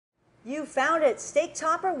You found it, steak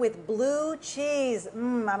topper with blue cheese.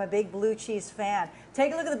 I'm a big blue cheese fan.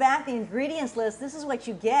 Take a look at the back, the ingredients list. This is what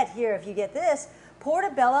you get here if you get this.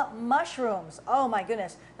 Portobello mushrooms. Oh my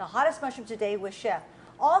goodness, the hottest mushroom today with chef.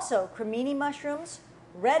 Also, cremini mushrooms,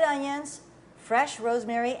 red onions, fresh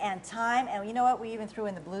rosemary and thyme. And you know what? We even threw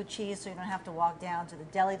in the blue cheese so you don't have to walk down to the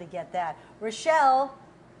deli to get that. Rochelle,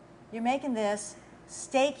 you're making this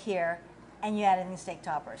steak here, and you added in steak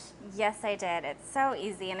toppers. Yes, I did. It's so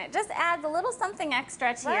easy, and it just adds a little something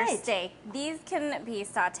extra to your steak. These can be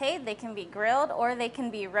sautéed, they can be grilled, or they can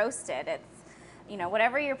be roasted. It's, you know,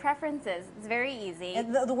 whatever your preference is. It's very easy.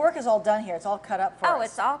 And the work is all done here. It's all cut up for us. Oh,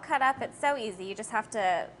 it's all cut up. It's so easy. You just have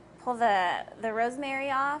to pull the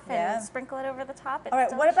rosemary off and sprinkle it over the top. It's all right,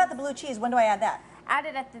 delicious. what about the blue cheese? When do I add that? Add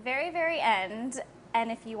it at the very, very end. And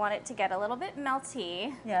if you want it to get a little bit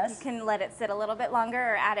melty, you can let it sit a little bit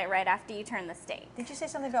longer or add it right after you turn the steak. Did you say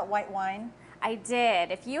something about white wine? I did.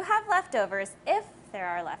 If you have leftovers, if there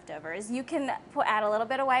are leftovers, you can add a little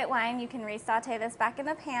bit of white wine. You can re-saute this back in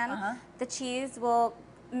the pan. The cheese will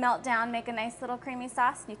melt down, make a nice little creamy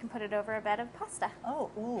sauce, and you can put it over a bed of pasta. Oh,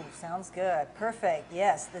 ooh, sounds good. Perfect.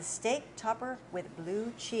 Yes, the steak topper with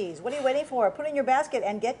blue cheese. What are you waiting for? Put it in your basket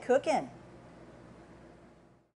and get cooking.